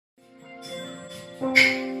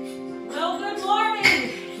Well, good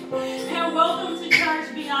morning, and welcome to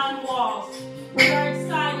Church Beyond Walls. We are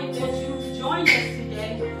excited that you've joined us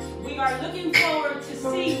today. We are looking forward to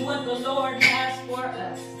see what the Lord has for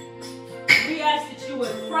us. We ask that you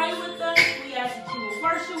would pray with us. We ask that you would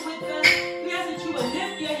worship with us. We ask that you would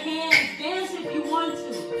lift your hands, dance if you want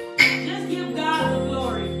to. Just give God the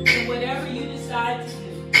glory in whatever you decide to do.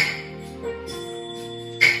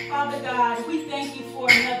 Father God, we thank you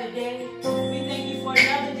for another day. We thank you for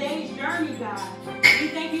another day's journey, God. We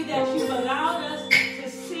thank you that you've allowed us to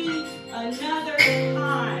see another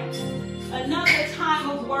time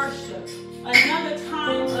of worship, another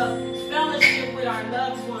time of fellowship with our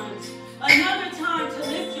loved ones, another time to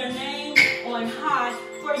lift your name on high,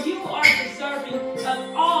 for you are deserving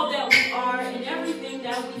of all that we are and everything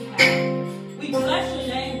that we have. We bless your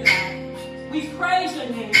name, God. We praise your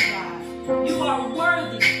name, God. You are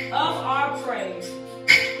worthy of our praise.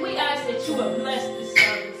 We ask that you would bless this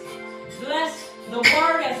service. Bless the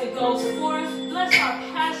word as it goes forth. Bless our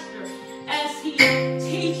pastor as he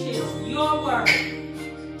teaches your word.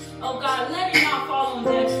 Oh God, let it not fall on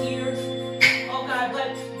deaf ears. Oh God,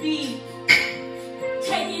 but be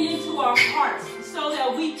taken into our hearts so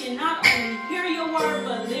that we can not only hear your word,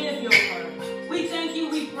 but live your word. We thank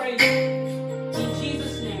you, we praise you. In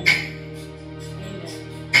Jesus' name,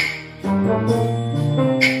 amen.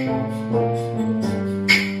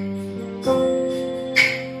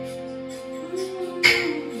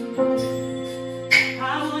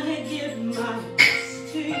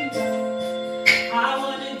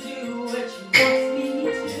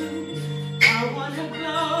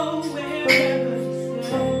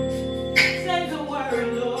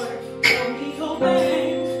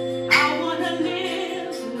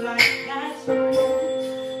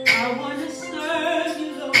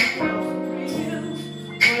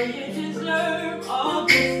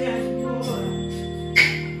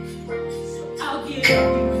 I'll give you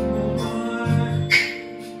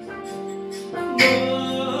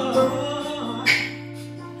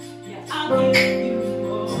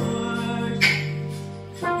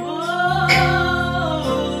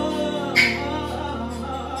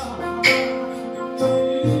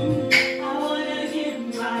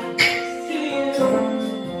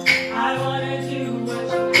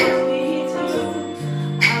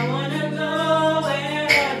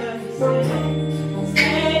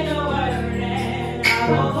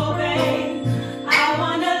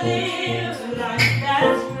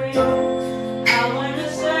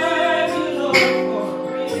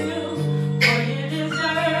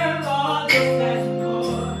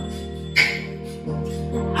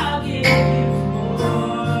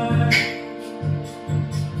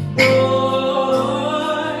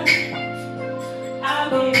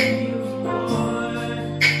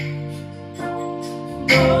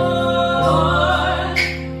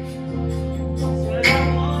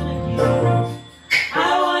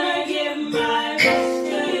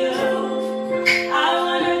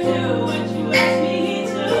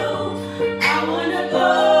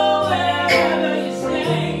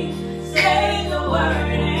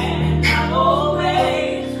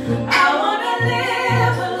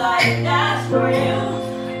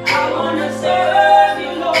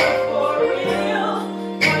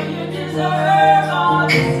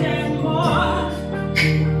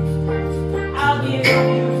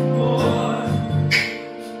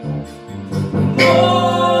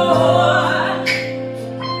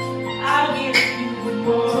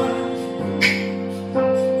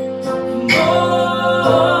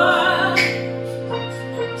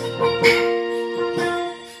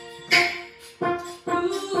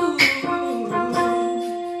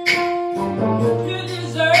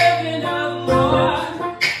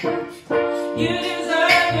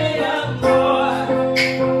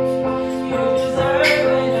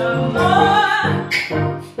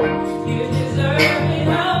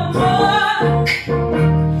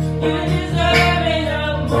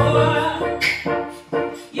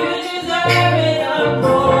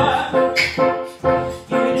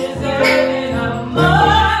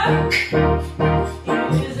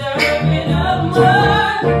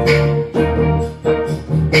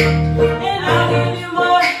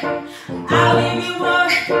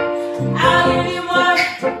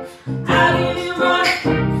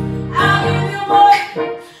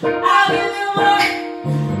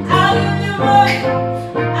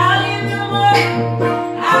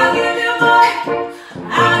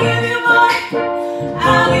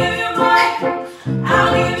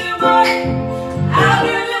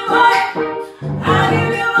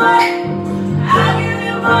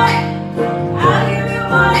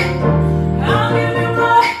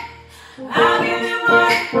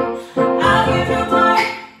more.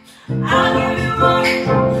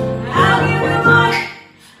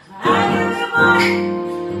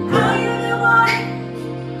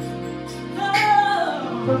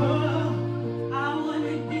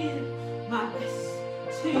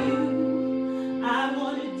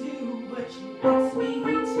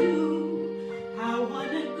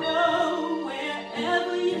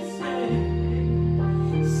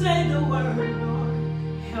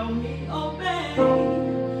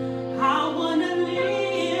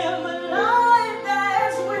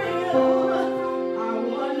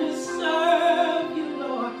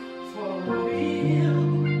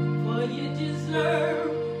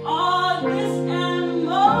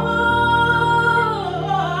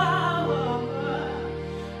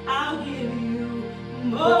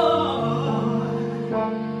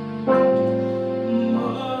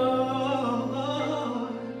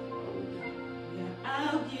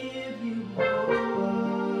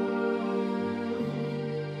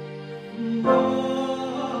 Praise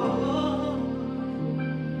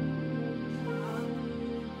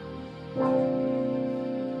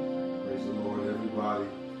the Lord, everybody.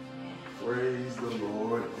 Praise the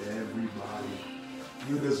Lord, everybody.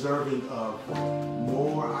 You're deserving of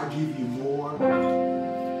more. I give you more.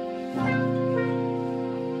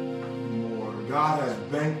 More. God has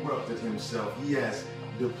bankrupted himself. He has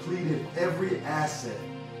depleted every asset.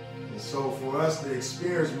 And so for us to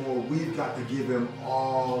experience more, we've got to give him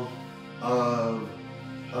all of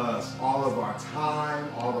us, all of our time,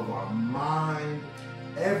 all of our mind,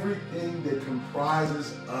 everything that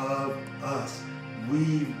comprises of us.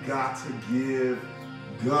 We've got to give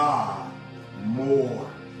God more.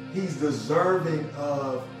 He's deserving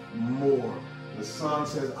of more. The song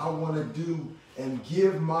says, I want to do and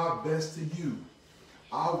give my best to you.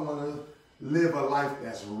 I want to live a life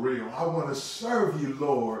that's real. I want to serve you,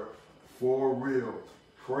 Lord, for real.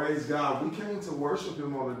 Praise God. We came to worship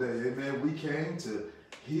him on the day. Amen. We came to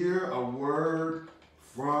hear a word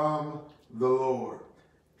from the Lord.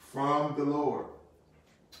 From the Lord.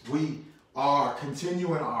 We are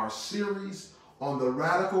continuing our series on the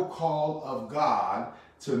radical call of God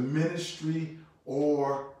to ministry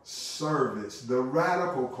or service. The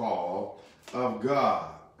radical call of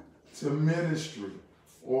God to ministry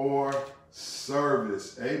or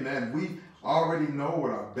service. Amen. We already know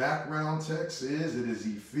what our background text is. It is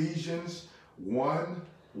Ephesians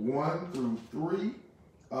 1:1-3.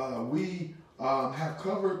 We have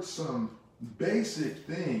covered some basic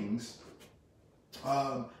things.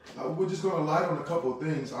 We're just going to light on a couple of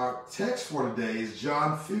things. Our text for today is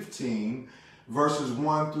John 15, verses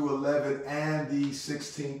 1-11 and the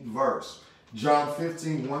 16th verse. John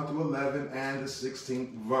 15, 1-11 and the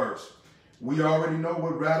 16th verse. We already know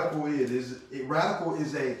what radical is. Radical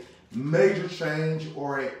is a major change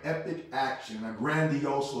or an epic action, a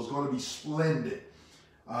grandiose, so it's going to be splendid.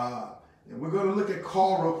 And we're going to look at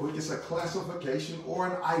call real quick. It's a classification or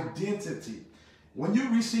an identity. When you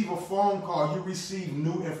receive a phone call, you receive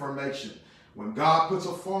new information. When God puts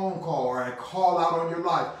a phone call or a call out on your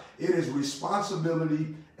life, it is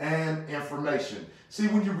responsibility and information. See,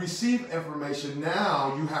 when you receive information,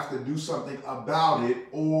 now you have to do something about it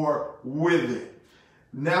or with it.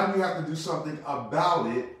 Now you have to do something about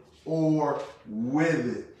it or with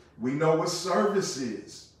it. We know what service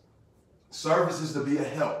is. Service is to be a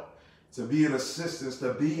help, to be an assistance,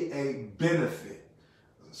 to be a benefit.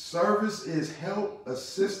 Service is help,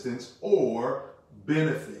 assistance, or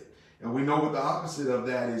benefit. And we know what the opposite of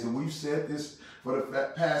that is. And we've said this for the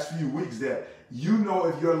past few weeks, that you know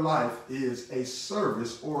if your life is a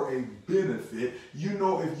service or a benefit. You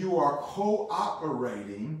know if you are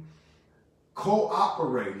cooperating,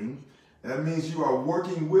 that means you are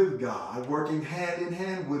working with God, working hand in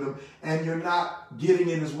hand with him, and you're not getting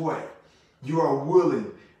in his way. You are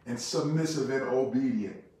willing and submissive and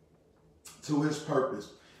obedient to his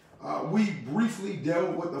purpose. We briefly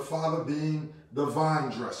dealt with the Father being the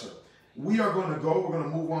vine dresser. We're going to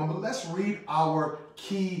move on, but let's read our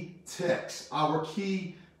key text. Our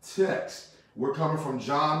key text. We're coming from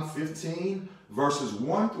John 15, verses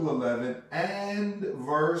 1-11 and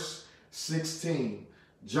verse 16.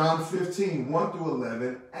 John 15,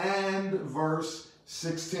 1-11 and verse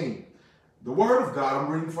 16. The Word of God,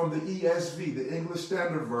 I'm reading from the ESV, the English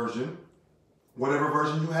Standard Version. Whatever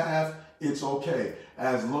version you have, it's okay,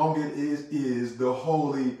 as long as it is the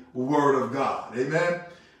holy Word of God. Amen?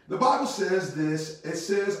 The Bible says this. It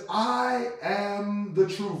says, I am the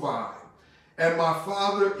true vine, and my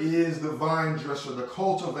Father is the vine dresser, the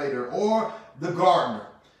cultivator, or the gardener.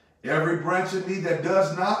 Every branch in me that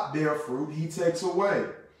does not bear fruit, he takes away.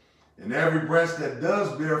 And every branch that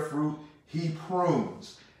does bear fruit, he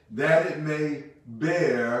prunes, that it may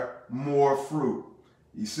bear more fruit.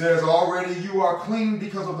 He says, already you are clean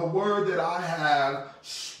because of the word that I have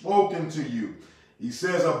spoken to you. He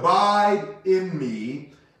says, abide in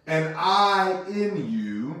me, and I in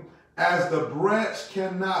you, as the branch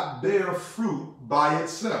cannot bear fruit by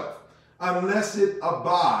itself, unless it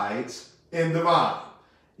abides in the vine.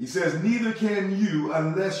 He says, neither can you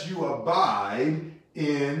unless you abide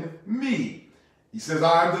in me. He says,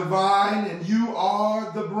 I am the vine, and you are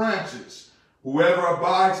the branches. Whoever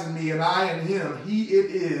abides in me and I in him, he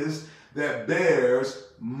it is that bears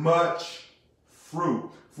much fruit.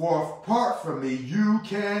 For apart from me, you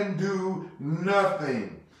can do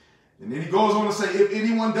nothing. And then he goes on to say, if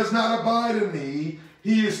anyone does not abide in me,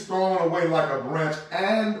 he is thrown away like a branch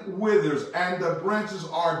and withers, and the branches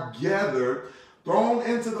are gathered, thrown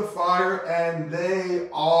into the fire, and they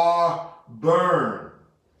are burned.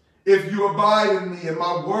 If you abide in me and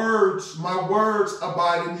my words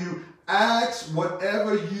abide in you, ask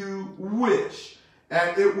whatever you wish,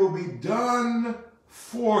 and it will be done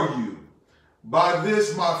for you. By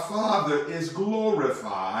this my Father is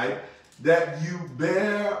glorified, that you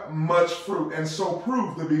bear much fruit, and so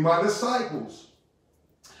prove to be my disciples.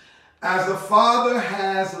 As the Father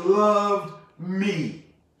has loved me,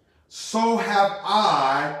 so have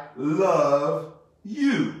I loved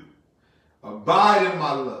you. Abide in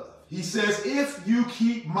my love. He says, if you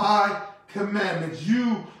keep my commandments,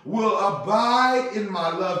 you will abide in my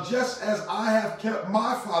love, just as I have kept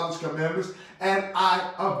my Father's commandments, and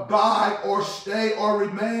I abide or stay or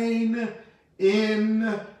remain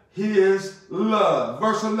in his love.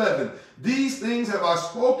 Verse 11, these things have I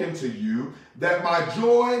spoken to you, that my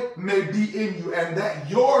joy may be in you, and that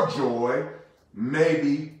your joy may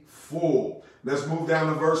be full. Let's move down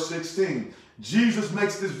to verse 16. Jesus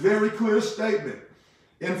makes this very clear statement.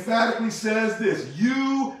 Emphatically says this,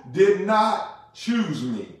 you did not choose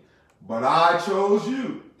me, but I chose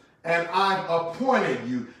you, and I've appointed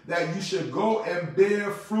you that you should go and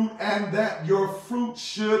bear fruit, and that your fruit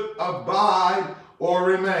should abide or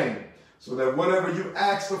remain, so that whatever you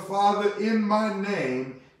ask the Father in my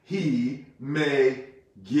name, he may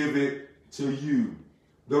give it to you.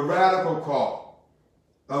 The radical call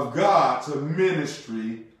of God to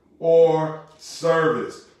ministry or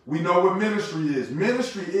service. We know what ministry is.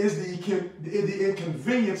 Ministry is the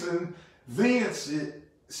inconvenience and it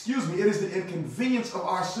is the inconvenience of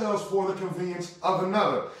ourselves for the convenience of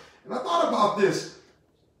another. And I thought about this.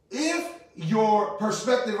 If your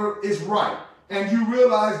perspective is right, and you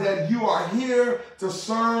realize that you are here to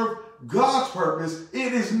serve God's purpose,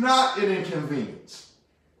 it is not an inconvenience.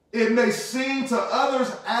 It may seem to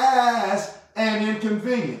others as an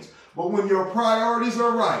inconvenience, but when your priorities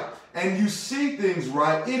are right and you see things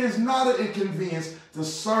right, it is not an inconvenience to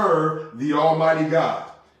serve the Almighty God.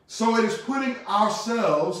 So it is putting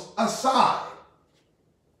ourselves aside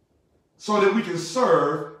so that we can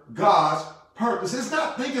serve God's purpose. It's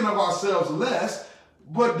not thinking of ourselves less,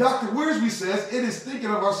 but Dr. Wiersbe says it is thinking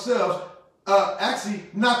of ourselves, actually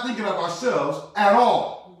not thinking of ourselves at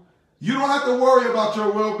all. You don't have to worry about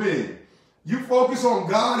your well-being. You focus on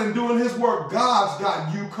God and doing his work. God's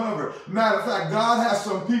got you covered. Matter of fact, God has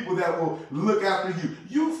some people that will look after you.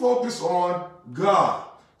 You focus on God.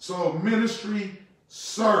 So ministry,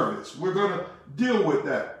 service, we're going to deal with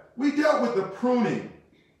that. We dealt with the pruning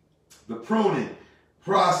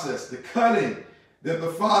process, the cutting that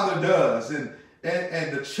the Father does, and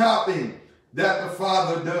the chopping that the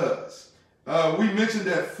Father does. We mentioned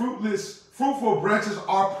that fruitful branches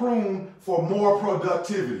are pruned for more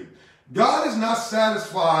productivity. God is not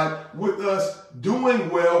satisfied with us doing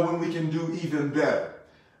well when we can do even better.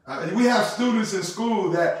 We have students in school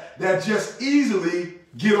that just easily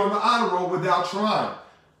get on the honor roll without trying.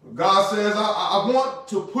 God says, I want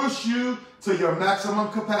to push you to your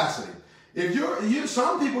maximum capacity. If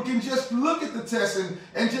some people can just look at the test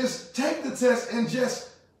and just take the test and just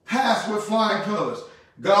pass with flying colors.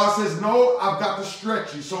 God says, no, I've got to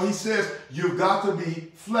stretch you. So he says, you've got to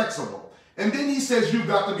be flexible. And then he says, you've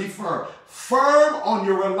got to be firm. Firm on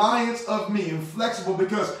your reliance of me, and flexible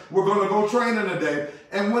because we're going to go training today.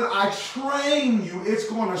 And when I train you, it's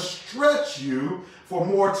going to stretch you for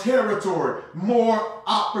more territory, more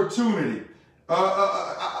opportunity.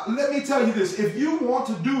 Let me tell you this. If you want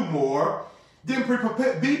to do more, then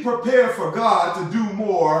be prepared for God to do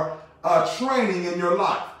more training in your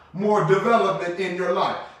life, more development in your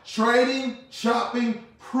life. Training, chopping,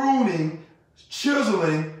 pruning,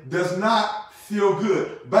 chiseling does not feel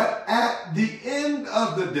good. But at the end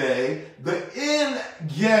of the day, the end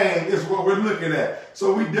game is what we're looking at.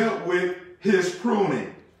 So we dealt with his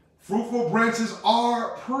pruning. Fruitful branches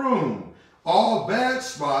are pruned. All bad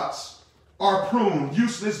spots are pruned.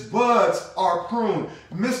 Useless buds are pruned.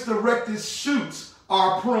 Misdirected shoots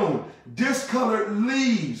are pruned. Discolored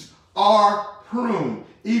leaves are pruned.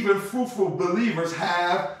 Even fruitful believers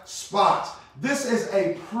have spots. This is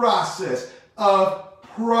a process of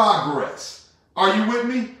progress. Are you with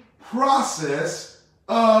me? Process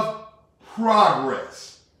of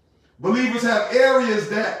progress. Believers have areas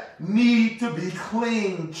that need to be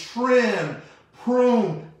cleaned, trimmed,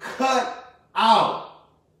 pruned, cut out.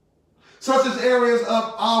 Such as areas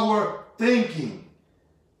of our thinking,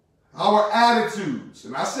 our attitudes.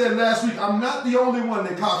 And I said last week, I'm not the only one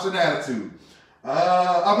that cops an attitude.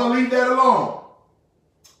 I'm going to leave that alone.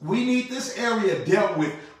 We need this area dealt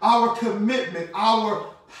with. Our commitment, our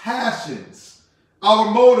passions,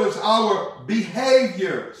 our motives, our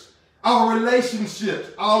behaviors, our relationships,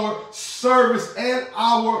 our service, and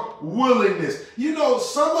our willingness. You know,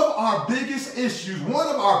 some of our biggest issues, one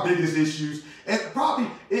of our biggest issues, and probably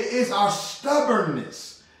is our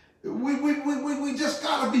stubbornness. We just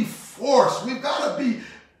got to be forced. We've got to be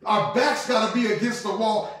Our back's got to be against the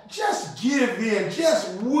wall. Just give in.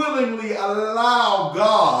 Just willingly allow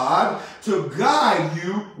God to guide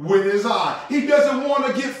you with his eye. He doesn't want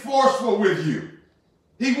to get forceful with you.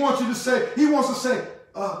 He wants to say,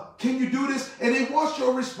 can you do this? And he wants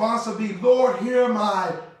your response to be, Lord, here am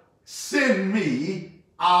I, send me,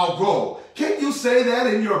 I'll go. Can you say that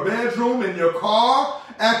in your bedroom, in your car,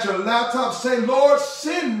 at your laptop? Say, Lord,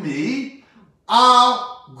 send me,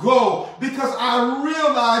 I'll go. Because I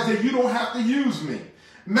realize that you don't have to use me.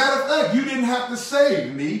 Matter of fact, you didn't have to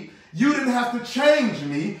save me. You didn't have to change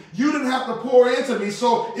me. You didn't have to pour into me.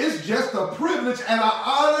 So it's just a privilege and an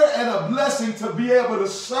honor and a blessing to be able to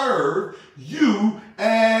serve you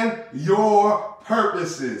and your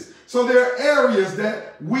purposes. So there are areas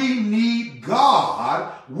that we need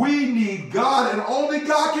God. We need God, and only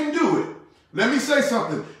God can do it. Let me say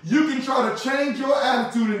something. You can try to change your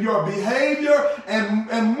attitude and your behavior and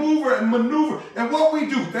maneuver. And what we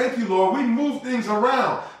do, thank you, Lord, we move things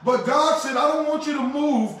around. But God said, I don't want you to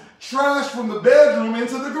move trash from the bedroom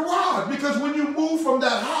into the garage. Because when you move from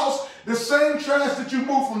that house, the same trash that you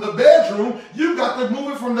move from the bedroom, you got to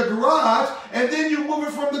move it from the garage, and then you move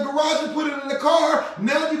it from the garage and put it in the car.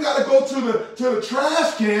 Now you got to go to the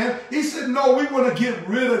trash can. He said, no, we want to get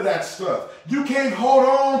rid of that stuff. You can't hold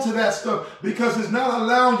on to that stuff because it's not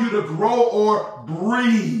allowing you to grow or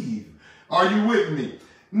breathe. Are you with me?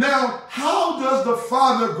 Now, how does the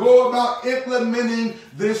Father go about implementing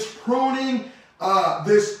this pruning,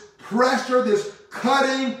 this pressure, this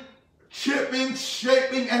cutting, chipping,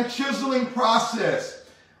 shaping, and chiseling process?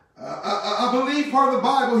 I believe part of the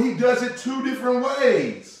Bible, he does it two different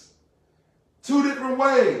ways. Two different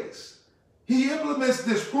ways. He implements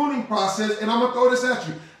this pruning process, and I'm going to throw this at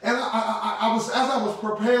you. And as I was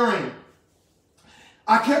preparing,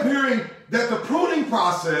 I kept hearing that the pruning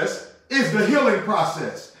process is the healing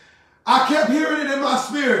process. I kept hearing it in my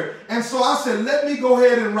spirit. And so I said, let me go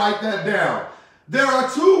ahead and write that down. There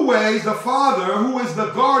are two ways the Father, who is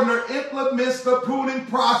the gardener, implements the pruning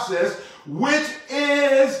process, which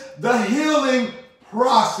is the healing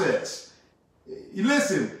process.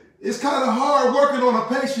 Listen, it's kind of hard working on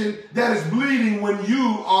a patient that is bleeding when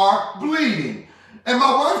you are bleeding. And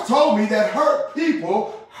my wife told me that hurt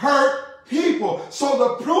people hurt people. So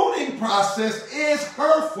the pruning process is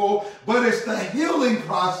hurtful, but it's the healing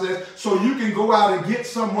process so you can go out and get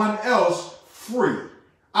someone else free.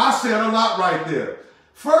 I said a lot right there.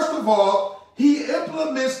 First of all, he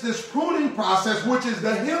implements this pruning process, which is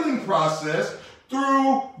the healing process,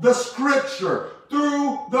 through the scripture,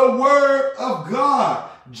 through the word of God.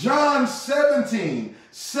 John 17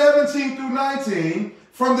 through 19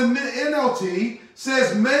 from the NLT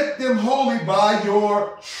says, make them holy by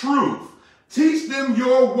your truth. Teach them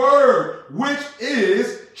your word, which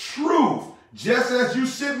is truth. Just as you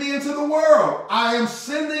sent me into the world, I am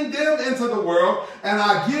sending them into the world, and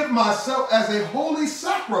I give myself as a holy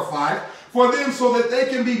sacrifice for them so that they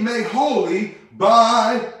can be made holy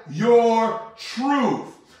by your truth.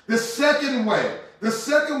 The second way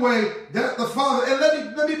that the Father, and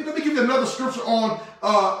let me give you another scripture on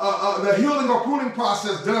the healing or pruning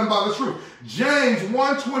process done by the truth. James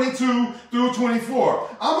 1:22 through 24.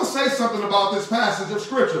 I'm going to say something about this passage of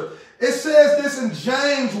scripture. It says this in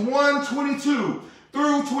James 1:22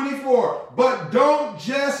 through 24. But don't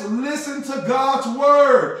just listen to God's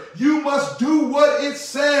word. You must do what it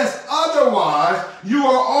says. Otherwise, you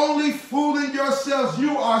are only fooling yourselves.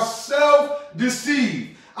 You are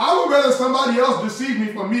self-deceived. I would rather somebody else deceive me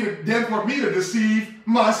than for me to deceive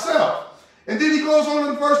myself. And then he goes on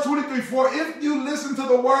in verse 23. For if you listen to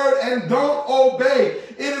the word and don't obey,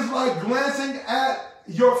 it is like glancing at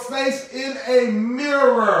your face in a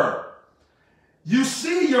mirror. You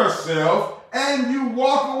see yourself and you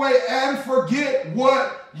walk away and forget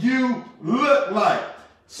what you look like.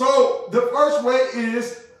 So the first way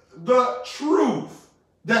is the truth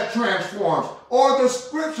that transforms, or the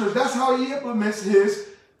scriptures. That's how he implements his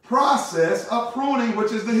process of pruning,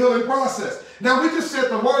 which is the healing process. Now, we just said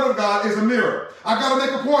the word of God is a mirror. I got to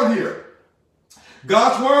make a point here.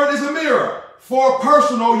 God's word is a mirror for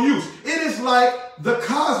personal use. It is like the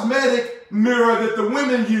cosmetic mirror that the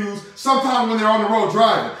women use sometimes when they're on the road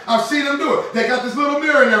driving. I've seen them do it. They got this little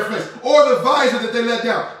mirror in their face, or the visor that they let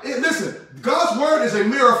down. Listen, God's word is a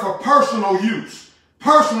mirror for personal use.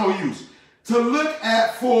 Personal use. To look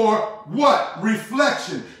at for what?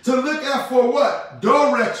 Reflection. To look at for what?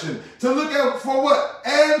 Direction. To look at for what?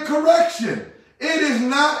 And correction. It is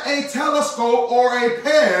not a telescope or a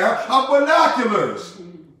pair of binoculars.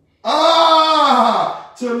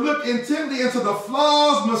 To look intently into the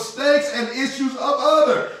flaws, mistakes, and issues of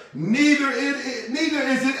others. Neither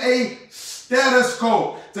is it a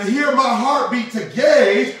stethoscope, to hear my heartbeat, to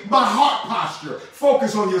gauge my heart posture.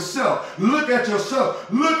 Focus on yourself. Look at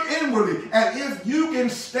yourself. Look inwardly. And if you can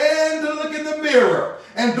stand to look in the mirror,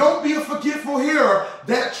 and don't be a forgetful hearer,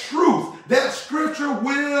 that truth, that scripture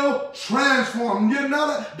will transform.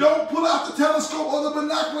 Don't pull out the telescope or the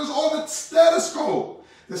binoculars or the stethoscope.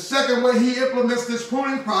 The second way he implements this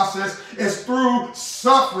pruning process is through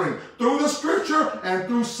suffering, through the scripture and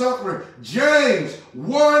through suffering. James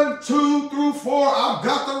 1:2-4. I've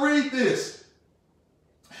got to read this.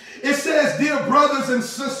 It says, dear brothers and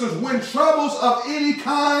sisters, when troubles of any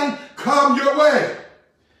kind come your way,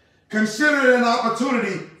 consider it an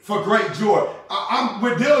opportunity for great joy.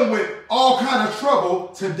 We're dealing with all kind of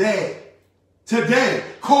trouble today. Today.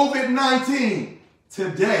 COVID-19.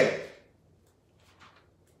 Today.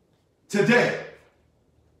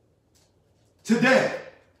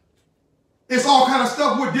 It's all kind of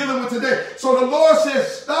stuff we're dealing with today. So the Lord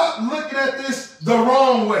says, stop looking at this the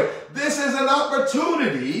wrong way. This is an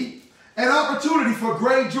opportunity for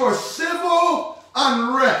great joy. Civil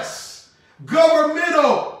unrest,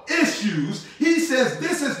 governmental issues. He says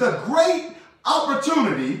this is the great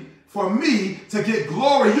opportunity for me to get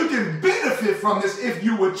glory. You can benefit from this if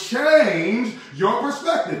you would change your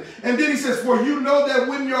perspective. And then he says, for you know that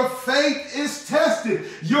when your faith is tested,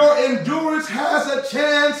 your endurance has a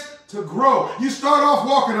chance to grow. You start off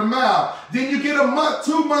walking a mile, then you get a month,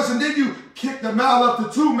 2 months, and then you kick the mile up to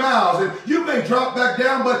 2 miles, and you may drop back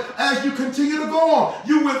down, but as you continue to go on,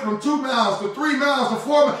 you went from 2 miles to 3 miles to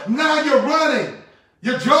 4 miles. Now you're running.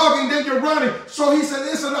 You're jogging, then you're running. So he said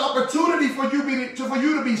it's an opportunity for you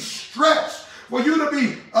to be stretched, for you to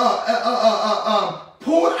be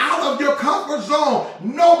pulled out of your comfort zone.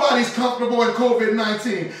 Nobody's comfortable in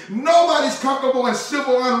COVID-19. Nobody's comfortable in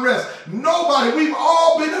civil unrest. Nobody. We've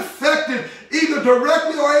all been affected, either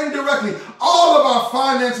directly or indirectly. All of our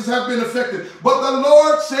finances have been affected. But the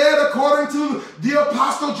Lord said, according to the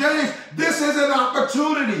Apostle James, this is an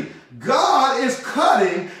opportunity. God is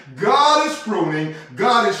cutting, God is pruning,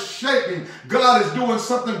 God is shaping, God is doing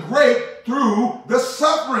something great through the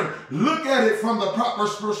suffering. Look at it from the proper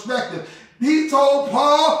perspective. He told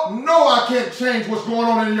Paul, no, I can't change what's going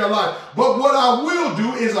on in your life, but what I will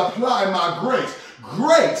do is apply my grace.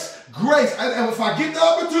 Grace. And if I get the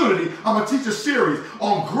opportunity, I'm going to teach a series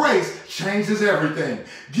on grace changes everything.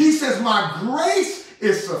 He says, my grace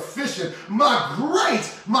is sufficient. My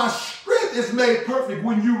grace, my strength is made perfect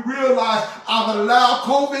when you realize I've allowed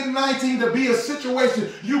COVID-19 to be a situation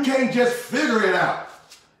you can't just figure it out.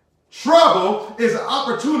 Trouble is an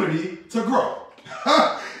opportunity to grow.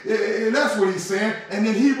 And that's what he's saying. And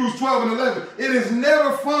in Hebrews 12:11, it is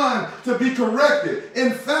never fun to be corrected.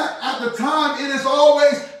 In fact, at the time, it is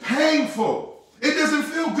always painful. It doesn't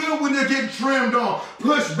feel good when you're getting trimmed on,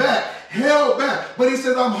 pushed back, held back. But he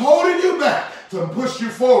says, I'm holding you back to push you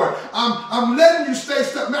forward. I'm letting you stay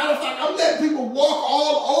stuck. Matter of fact, I'm letting people walk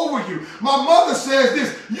all over you. My mother says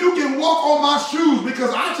this, you can walk on my shoes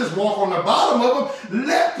because I just walk on the bottom of them.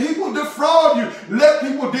 Let people defraud you. Let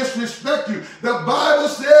people disrespect you. The Bible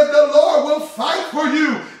says the Lord will fight for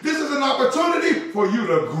you. This is an opportunity for you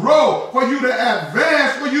to grow, for you to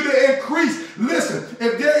advance, for you to increase. Listen,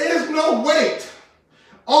 if there is no weight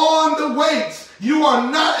on the weights, you are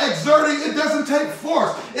not exerting. It doesn't take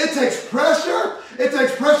force. It takes pressure. It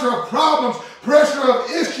takes pressure of problems, pressure of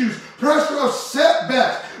issues, pressure of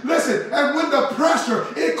setbacks. Listen, and when the pressure,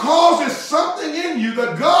 it causes something in you,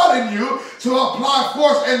 the God in you, to apply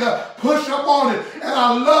force and to push up on it. And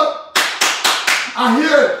I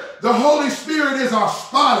hear it. The Holy Spirit is our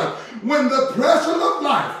spotter. When the pressures of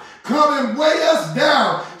life come and weigh us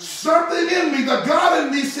down, something in me, the God in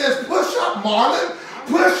me says, push up, Marlon.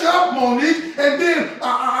 Push up, Monique. And then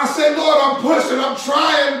I say, Lord, I'm pushing, I'm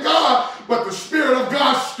trying, God. But the Spirit of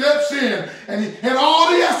God steps in, and all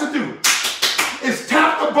he has to do is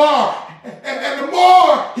tap the bar. And the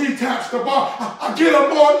more he taps the bar, I get a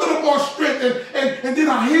little more strength. And then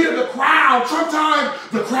I hear the crowd. Sometimes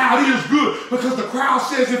the crowd is good because the crowd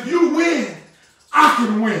says, if you win, I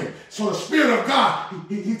can win. So the Spirit of God,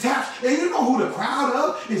 he taps. And you know who the crowd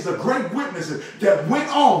of is? The great witnesses that went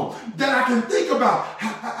on, that I can think about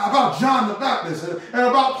John the Baptist and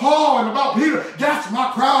about Paul and about Peter. That's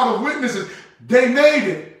my crowd of witnesses. They made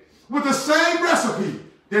it with the same recipe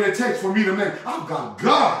that it takes for me to make. I've got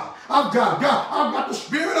God. I've got God. I've got the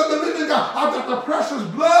Spirit of the living God. I've got the precious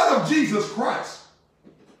blood of Jesus Christ.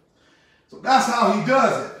 So that's how he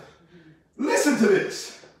does it. Listen to this.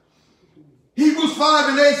 Hebrews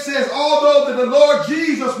 5:8 says, although the Lord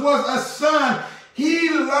Jesus was a son, he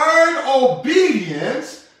learned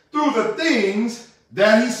obedience through the things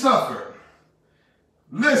that he suffered.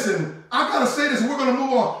 Listen, I got to say this, we're going to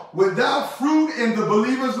move on. Without fruit in the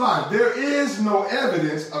believer's life, there is no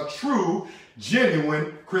evidence of true,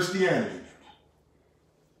 genuine Christianity.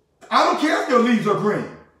 I don't care if your leaves are green.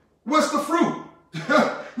 What's the fruit?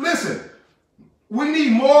 Listen, we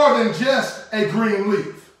need more than just a green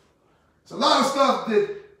leaf. It's a lot of stuff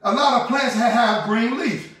that a lot of plants have green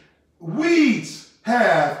leaves. Weeds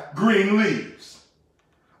have green leaves.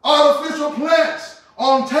 Artificial plants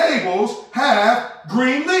on tables have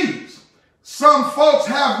green leaves. Some folks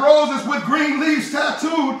have roses with green leaves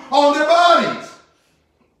tattooed on their bodies.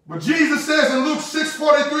 But Jesus says in Luke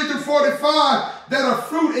 6:43-45 that a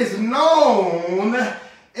fruit is known.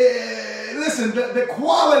 Listen, the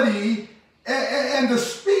quality and the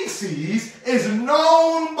species is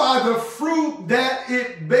known by the fruit that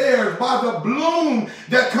it bears, by the bloom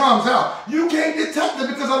that comes out. You can't detect it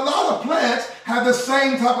because a lot of plants have the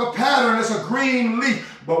same type of pattern as a green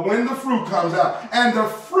leaf. But when the fruit comes out, and the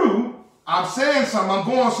fruit, I'm saying something, I'm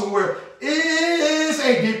going somewhere, is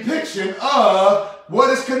a depiction of what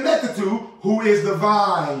is connected to who is the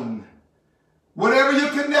vine. Whatever you're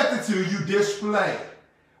connected to, you display.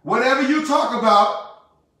 Whatever you talk about,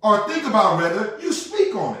 or think about rather, you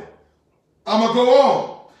speak on it. I'm going to go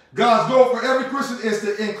on. God's goal for every Christian is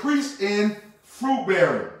to increase in fruit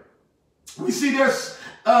bearing. We see there's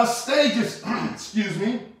stages, excuse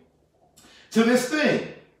me, to this thing.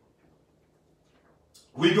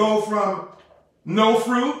 We go from no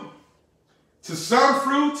fruit to some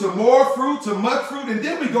fruit to more fruit to much fruit, and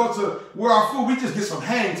then we go to where our fruit, we just get some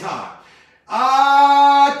hang time.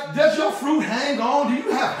 Does your fruit hang on? Do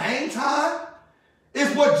you have hang time? Is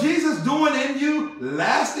what Jesus doing in you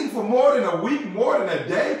lasting for more than a week, more than a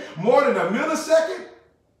day, more than a millisecond?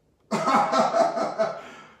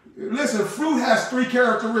 Listen, fruit has three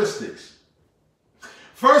characteristics.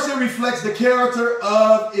 First, it reflects the character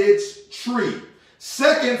of its tree.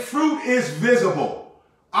 Second, fruit is visible.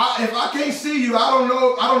 If I can't see you, I don't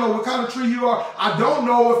know what kind of tree you are. I don't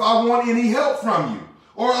know if I want any help from you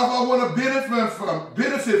or if I want to benefit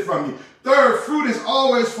from you. Third, fruit is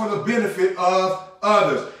always for the benefit of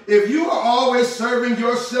others. If you are always serving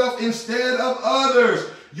yourself instead of others,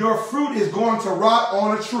 your fruit is going to rot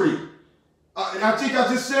on a tree. I think I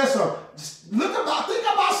just said something. Just think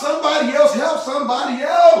about somebody else. Help somebody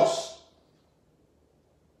else.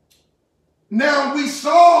 Now we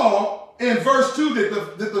saw in verse 2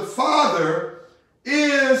 that the Father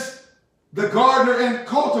is the gardener and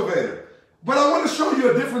cultivator. But I want to show you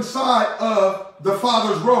a different side of the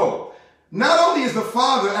Father's role. Not only is the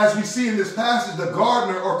Father, as we see in this passage, the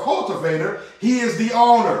gardener or cultivator, he is the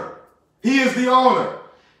owner. He is the owner.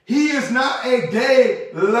 He is not a day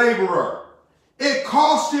laborer. It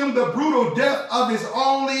cost him the brutal death of his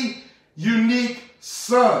only unique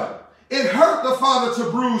son. It hurt the Father to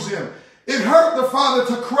bruise him. It hurt the Father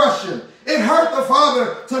to crush him. It hurt the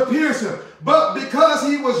Father to pierce him. But because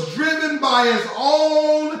he was driven by his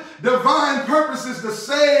own divine purposes to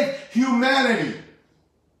save humanity,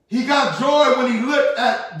 he got joy when he looked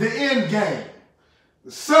at the end game.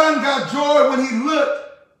 The Son got joy when he looked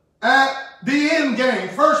at the end game.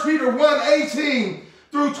 1 Peter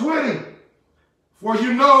 1:18-20. For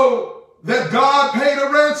you know that God paid a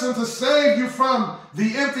ransom to save you from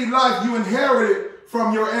the empty life you inherited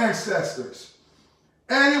from your ancestors.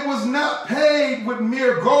 And it was not paid with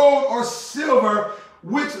mere gold or silver,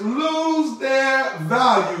 which lose their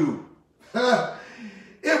value.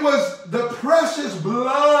 It was the precious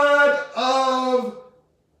blood of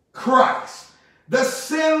Christ, the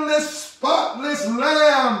sinless, spotless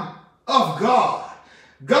Lamb of God.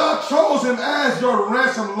 God chose him as your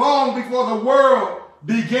ransom long before the world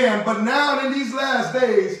began. But now in these last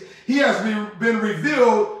days, he has been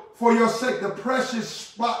revealed for your sake, the precious,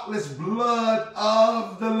 spotless blood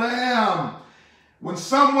of the Lamb. When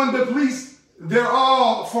someone depletes their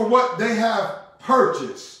all for what they have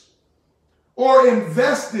purchased or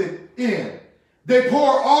invested in, they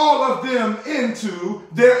pour all of them into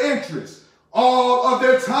their interests, all of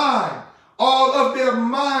their time, all of their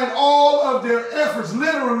mind, all of their efforts,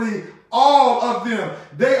 literally all of them.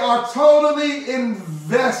 They are totally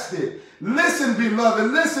invested. Listen,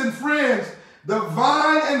 beloved, listen, friends, the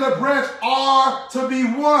vine and the branch are to be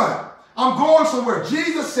one. I'm going somewhere.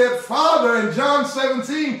 Jesus said, Father, in John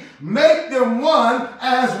 17, make them one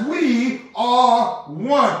as we are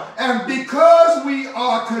one. And because we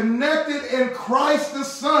are connected in Christ the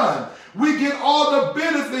Son, we get all the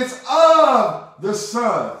benefits of the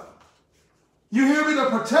Son. You hear me? The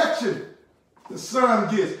protection the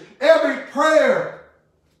Son gets. Every prayer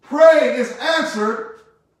prayed is answered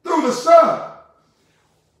through the Son.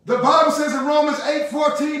 The Bible says in Romans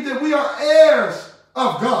 8:14 that we are heirs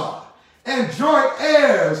of God and joint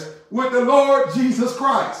heirs with the Lord Jesus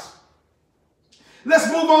Christ. Let's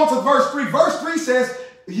move on to verse 3. Verse 3 says,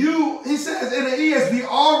 he says in the ESV,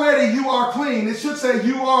 already you are clean. It should say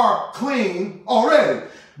you are clean already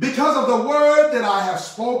because of the word that I have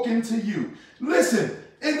spoken to you. Listen,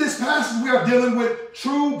 in this passage we are dealing with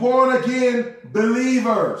true born-again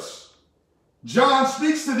believers. John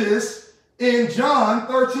speaks to this in John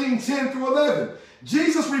 13:10 through 11.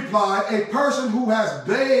 Jesus replied, a person who has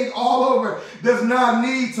bathed all over does not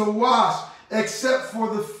need to wash except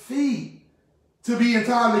for the feet to be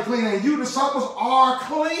entirely clean. And you disciples are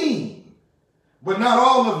clean, but not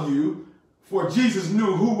all of you, for Jesus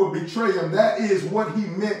knew who would betray him. That is what he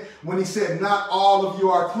meant when he said, not all of you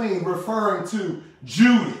are clean, referring to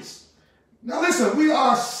Judas. Now listen, we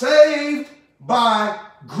are saved by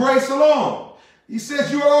grace alone. He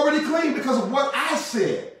says you are already clean because of what I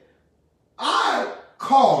said. I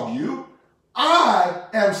called you. I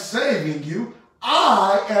am saving you.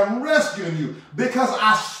 I am rescuing you because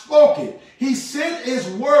I spoke it. He sent his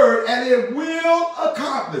word and it will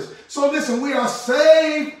accomplish. So listen, we are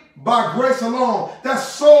saved by grace alone. That's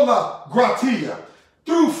sola gratia.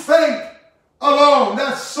 Through faith alone.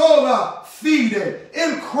 That's sola fide.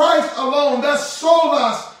 In Christ alone. That's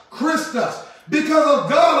solas Christus. Because of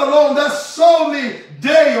God alone. That's soli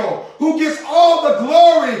Deo. Who gets all the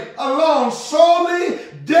glory alone. Soli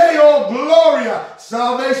Deo Gloria.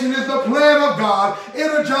 Salvation is the plan of God,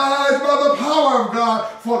 energized by the power of God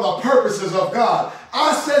for the purposes of God.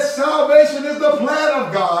 I said salvation is the plan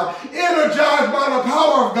of God, energized by the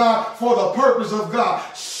power of God for the purpose of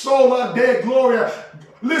God. Sola Deo Gloria.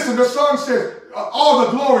 Listen, the song says, all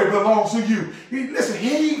the glory belongs to you. Listen,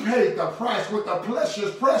 he paid the price with the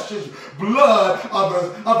precious blood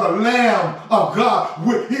of the Lamb of God.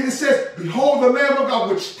 It says, behold the Lamb of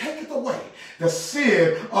God, which taketh away the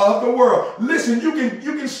sin of the world. Listen, you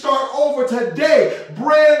can start over today,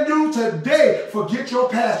 brand new today. Forget your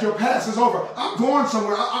past. Your past is over. I'm going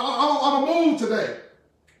somewhere. I'm a move today.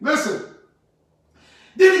 Listen.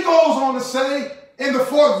 Then he goes on to say in the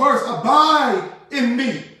 4th verse, abide in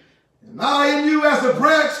me, and I in you, as the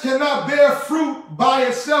branch cannot bear fruit by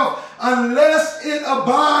itself unless it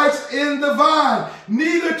abides in the vine.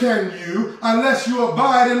 Neither can you unless you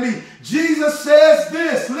abide in me. Jesus says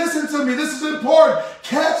this. Listen to me. This is important.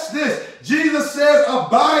 Catch this. Jesus says,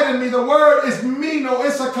 abide in me. The word is meno.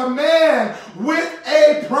 It's a command with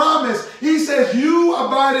a promise. He says, you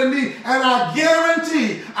abide in me, and I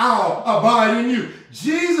guarantee I'll abide in you.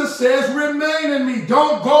 Jesus says, remain in me.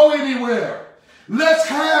 Don't go anywhere. Let's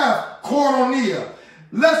have koinonia.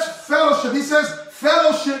 Let's fellowship. He says,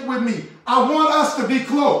 fellowship with me. I want us to be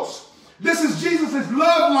close. This is Jesus'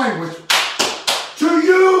 love language to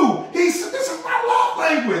you. He said, this is my love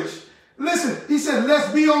language. Listen, he said,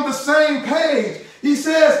 let's be on the same page. He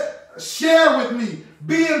says, share with me.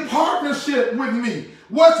 Be in partnership with me.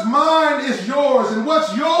 What's mine is yours, and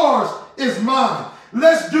what's yours is mine.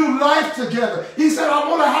 Let's do life together. He said, I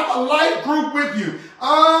want to have a life group with you.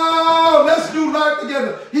 Oh, let's do life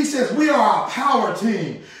together. He says, we are a power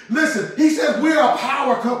team. Listen, he says, we're a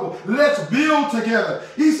power couple. Let's build together.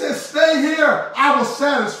 He says, stay here. I will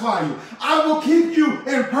satisfy you. I will keep you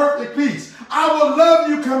in perfect peace. I will love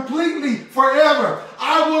you completely forever.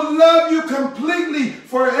 I will love you completely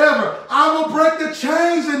forever. I will break the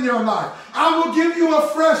chains in your life. I will give you a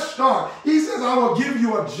fresh start. He says, I will give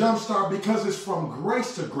you a jump start because it's from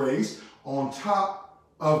grace to grace on top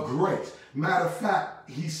of grace. Matter of fact,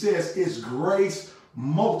 he says it's grace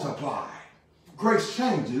multiplied. Grace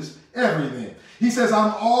changes everything. He says,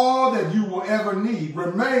 I'm all that you will ever need.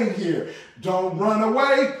 Remain here. Don't run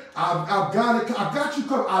away. I've got you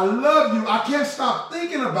covered. I love you. I can't stop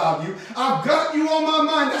thinking about you. I've got you on my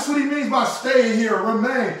mind. That's what he means by stay here,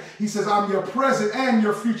 remain. He says, I'm your present and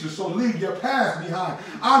your future, so leave your past behind.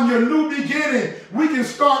 I'm your new beginning. We can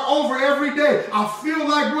start over every day. I feel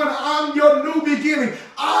like when I'm your new beginning,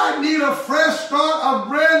 I need a fresh start of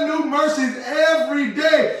brand new mercies every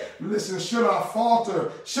day. Listen, should I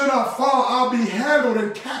falter, should I fall, I'll be handled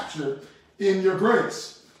and captured in your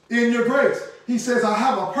grace. In your grace. He says, I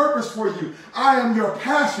have a purpose for you. I am your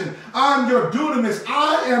passion. I'm your dunamis.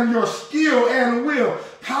 I am your skill and will.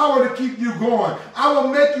 Power to keep you going. I will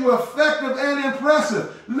make you effective and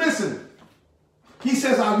impressive. Listen, he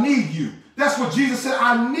says, I need you. That's what Jesus said.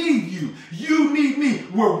 I need you. You need me.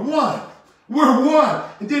 We're one. We're one.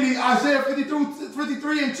 And then Isaiah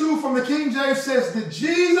 53:2 from the King James says that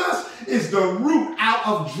Jesus is the root out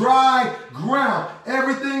of dry ground.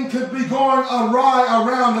 Everything could be going awry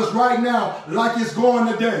around us right now like it's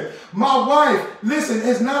going today. My wife, listen,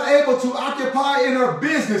 is not able to occupy in her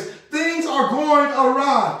business. Things are going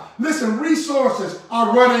awry. Listen, resources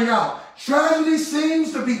are running out. Tragedy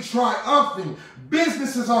seems to be triumphing.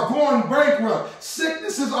 Businesses are going bankrupt.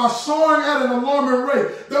 Sicknesses are soaring at an alarming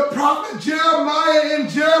rate. The prophet Jeremiah in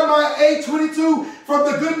Jeremiah 8:22 from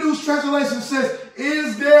the Good News Translation says,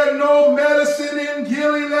 is there no medicine in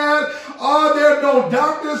Gilead? Are there no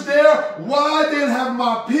doctors there? Why then have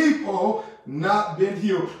my people not been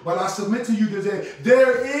healed? But I submit to you today,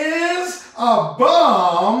 there is a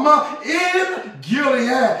balm in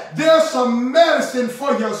Gilead. There's some medicine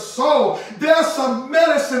for your soul. There's some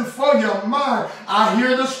medicine for your mind. I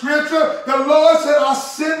hear the scripture. The Lord said, I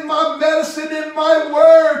send my medicine in my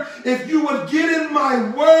word. If you would get in my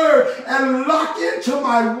word and lock into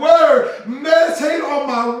my word, meditate on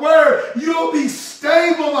my word, you'll be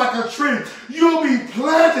stable like a tree. You'll be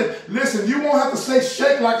planted. Listen, you won't have to say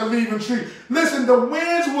shake like a leafing tree. Listen, the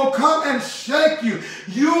winds will come and shake you.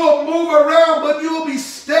 You will move around, but you will be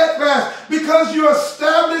steadfast because you're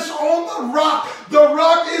established on the rock. The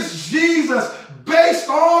rock is Jesus. Based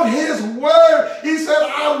on his word, he said,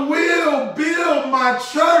 I will build my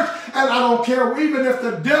church. And I don't care, even if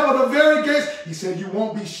the devil, the very gates, he said, you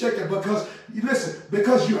won't be shaken because, listen,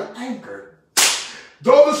 because you're anchored.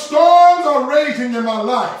 Though the storms are raging in my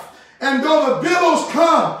life, and though the billows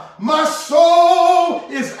come, my soul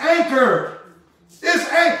is anchored. It's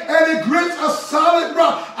anchored, and it grips a solid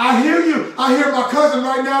rock. I hear you. I hear my cousin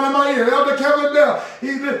right now in my ear, Elder Kevin Bell.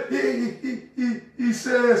 He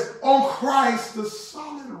says, on Christ, the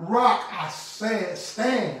solid rock I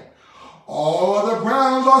stand. All other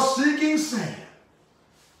grounds are sinking sand.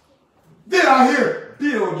 Then I hear,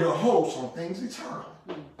 build your hopes on things eternal.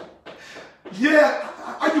 Yeah,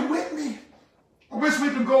 are you with me? I wish we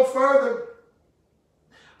could go further.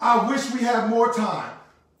 I wish we had more time.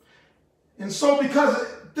 And so because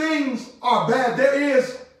things are bad, there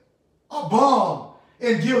is a balm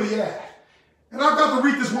in Gilead. And I've got to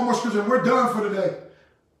read this one more scripture and we're done for today.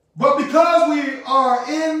 But because we are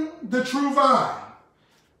in the true vine,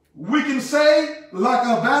 we can say like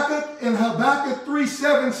Habakkuk in Habakkuk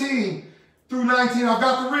 3:17 through 19, I've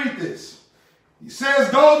got to read this. He says,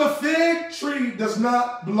 though the fig tree does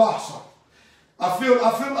not blossom. I feel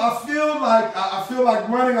like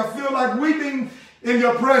running. I feel like weeping in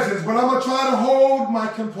your presence, but I'm going to try to hold my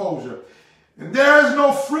composure. And there is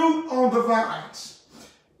no fruit on the vines,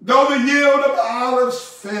 though the yield of the olives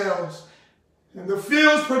fails, and the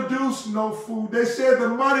fields produce no food. They said the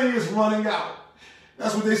money is running out.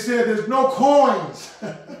 That's what they said. There's no coins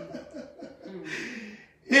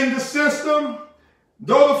in the system.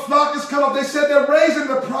 Though the flock is cut off, they said they're raising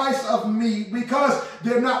the price of meat because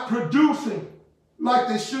they're not producing like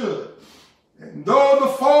they should. And though the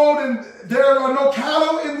fold and there are no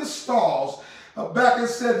cattle in the stalls, Habakkuk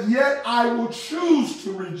said, yet I will choose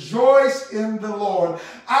to rejoice in the Lord.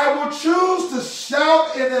 I will choose to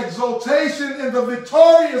shout in exultation in the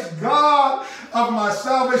victorious God of my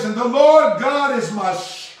salvation. The Lord God is my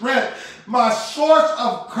strength, my source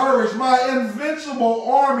of courage, my invincible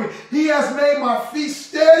army. He has made my feet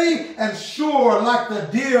steady and sure like the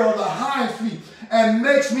deer or the hind feet, and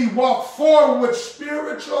makes me walk forward with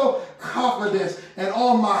spiritual confidence and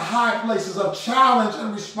on my high places of challenge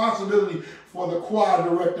and responsibility for the choir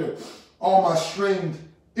director on my stringed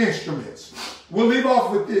instruments. We'll leave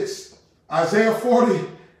off with this. Isaiah 40,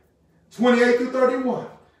 28 through 31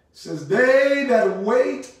 says, they that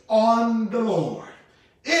wait on the Lord,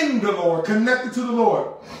 in the Lord, connected to the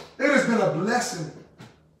Lord. It has been a blessing.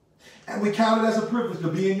 And we count it as a privilege to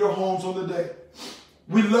be in your homes on the day.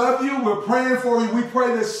 We love you. We're praying for you. We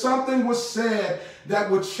pray that something was said that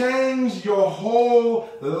would change your whole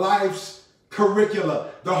life's curricula,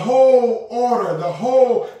 the whole order, the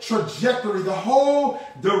whole trajectory, the whole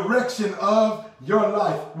direction of your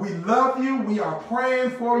life. We love you. We are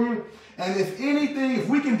praying for you. And if anything, if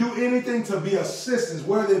we can do anything to be assistance,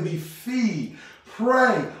 whether it be feed,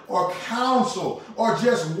 pray, or counsel, or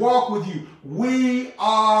just walk with you, we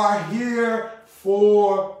are here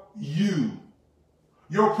for you.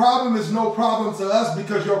 Your problem is no problem to us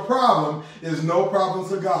because your problem is no problem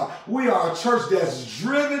to God. We are a church that's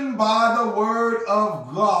driven by the word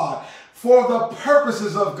of God for the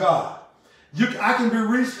purposes of God. I can be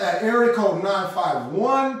reached at area code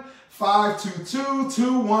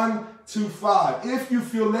 951-522-2125. If you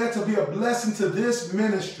feel led to be a blessing to this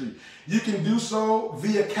ministry, you can do so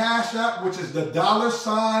via Cash App, which is the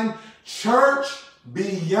 $ Church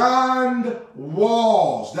Beyond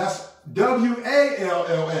Walls. That's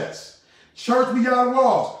WALLS. Church Beyond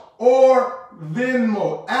Walls. Or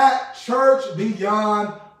Venmo at Church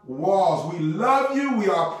Beyond Walls. We love you. We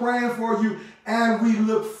are praying for you. And we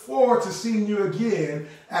look forward to seeing you again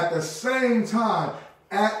at the same time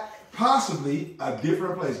at possibly a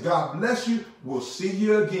different place. God bless you. We'll see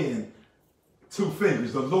you again 2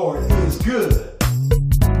 fingers. The Lord is good.